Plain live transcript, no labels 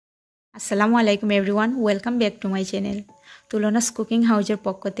আসসালামু আলাইকুম everyone, welcome back to my channel. তুলনাস cooking হাউজের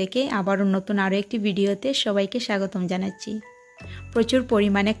পক্ষ থেকে আবারও নতুন আরও একটি ভিডিওতে সবাইকে স্বাগতম জানাচ্ছি। প্রচুর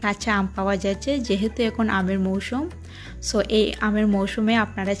পরিমাণে কাঁচা আম পাওয়া যাচ্ছে, যেহেতু এখন আমের মৌসুম। সো এই আমের মৌসুমে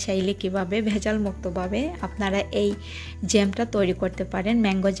আপনারা চাইলে কিভাবে ভেজাল মুক্তভাবে আপনারা এই জ্যামটা তৈরি করতে পারেন,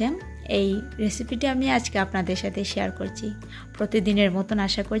 ম্যাঙ্গো জ্যাম। এই রেসিপিটি আমি আজকে আপনাদের সাথে শেয়ার করছি। প্রতিদিনের মতন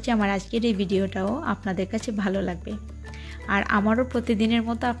আশা করছি আমার আজকের এই ভিডিওটাও আপনাদের কাছে ভালো লাগবে। আর আমারও প্রতিদিনের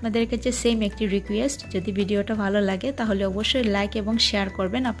মতো আপনাদের কাছে সেম একটি রিকোয়েস্ট, যদি ভিডিওটা ভালো লাগে তাহলে অবশ্যই লাইক এবং শেয়ার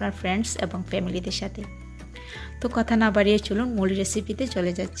করবেন আপনার ফ্রেন্ডস এবং ফ্যামিলিদের সাথে। তো কথা না বাড়িয়ে চলুন মূল রেসিপিতে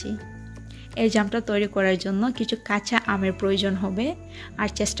চলে যাচ্ছি। এই জামটা তৈরি করার জন্য কিছু কাঁচা আমের প্রয়োজন হবে, আর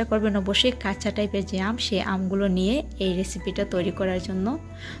চেষ্টা করবেন অবশ্যই কাঁচা টাইপের যে আম, সেই আমগুলো নিয়ে এই রেসিপিটা তৈরি করার জন্য।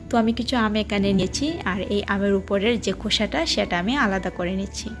 তো আমি কিছু আম এখানে নিয়েছি, আর এই আমের উপরের যে খোসাটা সেটা আমি আলাদা করে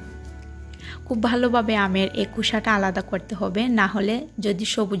নিচ্ছি। খুব ভালোভাবে আমের এই খোসাটা আলাদা করতে হবে, না হলে যদি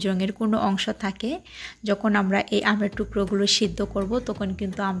সবুজ রঙের কোনো অংশ থাকে, যখন আমরা এই আমের টুকরোগুলো সিদ্ধ করব তখন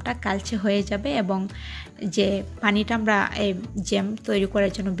কিন্তু আমটা কালচে হয়ে যাবে, এবং যে পানিটা আমরা এই জ্যাম তৈরি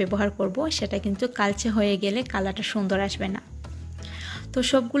করার জন্য ব্যবহার করব সেটা কিন্তু কালচে হয়ে গেলে কালারটা সুন্দর আসবে না। তো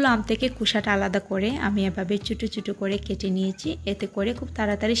সবগুলো আম থেকে খোসাটা আলাদা করে আমি এভাবে ছোটো ছোটো করে কেটে নিয়েছি, এতে করে খুব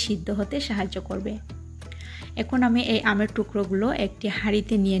তাড়াতাড়ি সিদ্ধ হতে সাহায্য করবে। এখন আমি এই আমের টুকরোগুলো একটি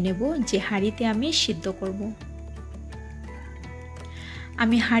হাঁড়িতে নিয়ে নেব, যে হাঁড়িতে আমি সিদ্ধ করব।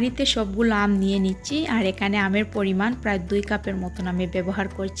 আমি হাঁড়িতে সবগুলো আম নিয়ে নিচ্ছি, আর এখানে আমের পরিমাণ প্রায় 2 কাপের মতন আমি ব্যবহার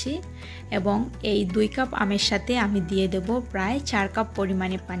করছি, এবং এই 2 কাপ আমের সাথে আমি দিয়ে দেব প্রায় 4 কাপ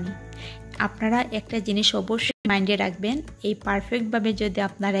পরিমাণে পানি। আপনারা একটা জিনিস অবশ্যই মাইন্ডে রাখবেন, এই পারফেক্টভাবে যদি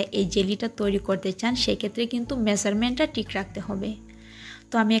আপনারা এই জেলিটা তৈরি করতে চান সেক্ষেত্রে কিন্তু মেজারমেন্টটা ঠিক রাখতে হবে।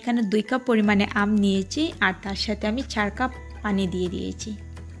 তো আমি এখানে 2 কাপ পরিমাণে আম নিয়েছি, আর তার সাথে আমি 4 কাপ পানি দিয়ে দিয়েছি।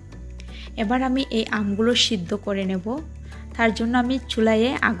 এবার আমি এই আমগুলো সিদ্ধ করে নেব। তার জন্য আমি চুলায়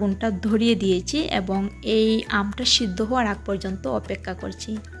আগুনটা ধরিয়ে দিয়েছি, এবং এই আমটা সিদ্ধ হওয়ার আগ পর্যন্ত অপেক্ষা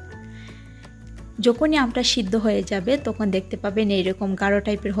করছি। যখনই আমটা সিদ্ধ হয়ে যাবে তখন দেখতে পাবেন এইরকম গাঢ়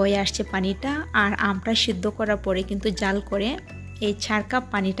টাইপের হয়ে আসছে পানিটা, আর আমটা সিদ্ধ করার পরে কিন্তু জাল করে এই 4 কাপ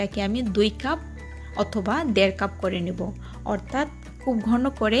পানিটাকে আমি 2 কাপ অথবা 1.5 কাপ করে নেব, অর্থাৎ খুব ঘন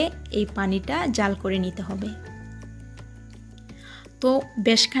করে এই পানিটা জাল করে নিতে হবে। তো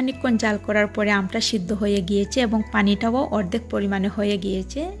বেশ খানিকক্ষণ জাল করার পরে আমটা সিদ্ধ হয়ে গিয়েছে এবং পানিটাও অর্ধেক পরিমাণে হয়ে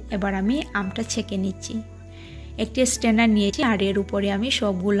গিয়েছে। এবার আমি আমটা ছেঁকে নিচ্ছি। একটি স্ট্যান্ডার নিয়েছি, আর এর উপরে আমি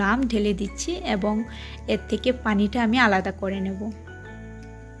সবগুলো আম ঢেলে দিচ্ছি, এবং এর থেকে পানিটা আমি আলাদা করে নেব।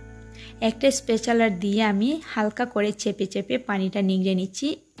 একটা স্প্যাচুলার দিয়ে আমি হালকা করে চেপে চেপে পানিটা নিংড়ে নিচ্ছি।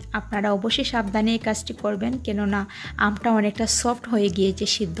 আপনারা অবশ্যই সাবধানে এই কাজটি করবেন, কেননা আমটা অনেকটা সফট হয়ে গিয়েছে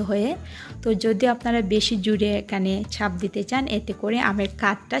সিদ্ধ হয়ে। তো যদি আপনারা বেশি জুড়ে এখানে ছাপ দিতে চান, এতে করে আমের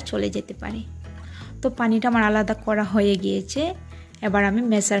কাঠটা চলে যেতে পারে। তো পানিটা আমার আলাদা করা হয়ে গিয়েছে। এবার আমি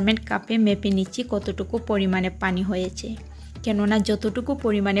মেজারমেন্ট কাপে মেপে নিচ্ছি কতটুকু পরিমাণে পানি হয়েছে, কেননা যতটুকু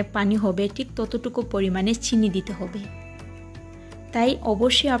পরিমাণে পানি হবে ঠিক ততটুকু পরিমাণে চিনি দিতে হবে। তাই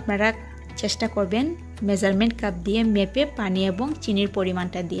অবশ্যই আপনারা চেষ্টা করবেন মেজারমেন্ট কাপ দিয়ে মেপে পানি এবং চিনির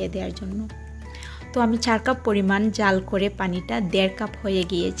পরিমাণটা দিয়ে দেওয়ার জন্য। তো আমি 4 কাপ পরিমাণ জাল করে পানিটা 1.5 কাপ হয়ে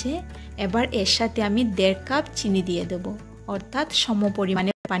গিয়েছে। এবার এর সাথে আমি 1.5 কাপ চিনি দিয়ে দেব, অর্থাৎ সম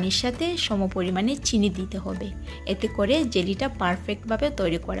পরিমাণে পানির সাথে সম পরিমাণে চিনি দিতে হবে, এতে করে জেলিটা পারফেক্টভাবে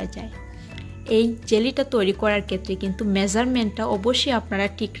তৈরি করা যায়। এই জেলিটা তৈরি করার ক্ষেত্রে কিন্তু মেজারমেন্টটা অবশ্যই আপনারা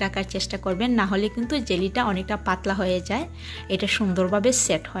ঠিক রাখার চেষ্টা করবেন, না হলে কিন্তু জেলিটা অনেকটা পাতলা হয়ে যায়, এটা সুন্দরভাবে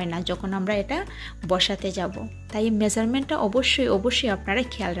সেট হয় না যখন আমরা এটা বসাতে যাব। তাই মেজারমেন্টটা অবশ্যই আপনারা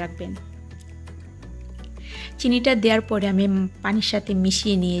খেয়াল রাখবেন। চিনিটা দেওয়ার পরে আমি পানির সাথে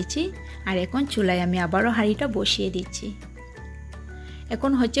মিশিয়ে নিয়েছি, আর এখন চুলায় আমি আবারও হাঁড়িটা বসিয়ে দিচ্ছি।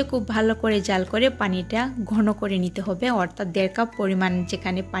 এখন হচ্ছে খুব ভালো করে জাল করে পানিটা ঘন করে নিতে হবে, অর্থাৎ 1.5 কাপ পরিমাণ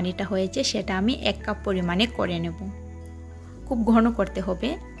যেখানে পানিটা হয়েছে সেটা আমি 1 কাপ পরিমাণে করে নেব। খুব ঘন করতে হবে।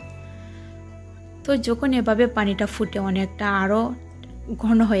 তো যখন এভাবে পানিটা ফুটে অনেকটা আরও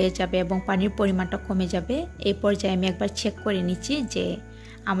ঘন হয়ে যাবে এবং পানির পরিমাণটা কমে যাবে, এই পর্যায়ে আমি একবার চেক করে নিচ্ছি যে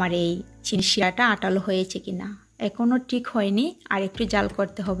আমার এই চিনি শিরাটা আটালো হয়েছে কিনা। এখনও ঠিক হয়নি, আর একটু জাল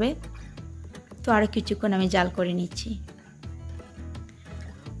করতে হবে। তো আরও কিছুক্ষণ আমি জাল করে নিচ্ছি।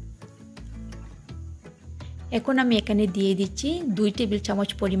 এখন আমি এখানে দিয়ে দিচ্ছি 2 টেবিল চামচ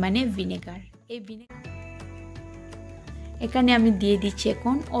পরিমাণে ভিনেগার। এখানে আমি দিয়ে দিচ্ছি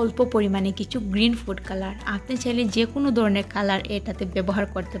এখন অল্প পরিমাণে কিছু গ্রিন ফুড কালার। আপনি চাইলে যে কোনো ধরনের কালার এটাতে ব্যবহার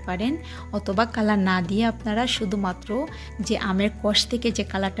করতে পারেন, অথবা কালার না দিয়ে আপনারা শুধুমাত্র যে আমের কষ থেকে যে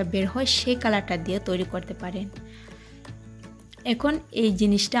কালারটা বের হয় সেই কালারটা দিয়ে তৈরি করতে পারেন। এখন এই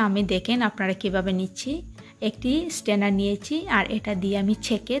জিনিসটা আমি দেখেন আপনারা কিভাবে নিচ্ছি। একটি স্ট্যানার নিয়েছি আর এটা দিয়ে আমি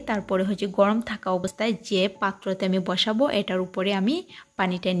ছেঁকে তারপরে হচ্ছে গরম থাকা অবস্থায় যে পাত্রতে আমি বসাবো এটার উপরে আমি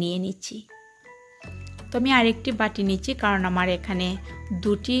পানিটা নিয়ে নিচ্ছি। তো আমি আরেকটি বাটি নিচ্ছি, কারণ আমার এখানে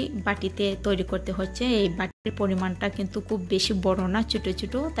দুটি বাটিতে তৈরি করতে হচ্ছে। এই বাটির পরিমাণটা কিন্তু খুব বেশি বড় না, ছোটো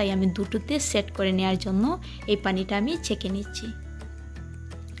ছোটো, তাই আমি দুটোতে সেট করে নেওয়ার জন্য এই পানিটা আমি ছেঁকে নিচ্ছি।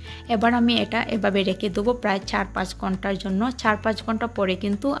 এবার আমি এটা এভাবে রেখে দেবো প্রায় 4-5 ঘন্টার জন্য। 4-5 ঘন্টা পরে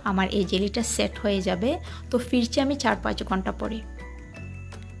কিন্তু আমার এই জেলিটা সেট হয়ে যাবে। তো ফিরছি আমি 4-5 ঘন্টা পরে।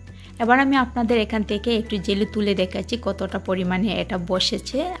 এবার আমি আপনাদের এখান থেকে একটু জেলি তুলে দেখাচ্ছি কতটা পরিমাণে এটা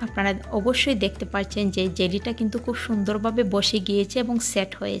বসেছে। আপনারা অবশ্যই দেখতে পাচ্ছেন যে জেলিটা কিন্তু খুব সুন্দরভাবে বসে গিয়েছে এবং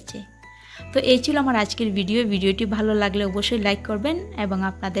সেট হয়েছে। তো এই ছিল আমার আজকের ভিডিওটি ভালো লাগলে অবশ্যই লাইক করবেন এবং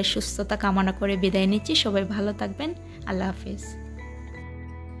আপনাদের সুস্থতা কামনা করে বিদায় নিচ্ছি। সবাই ভালো থাকবেন। আল্লাহ হাফেজ।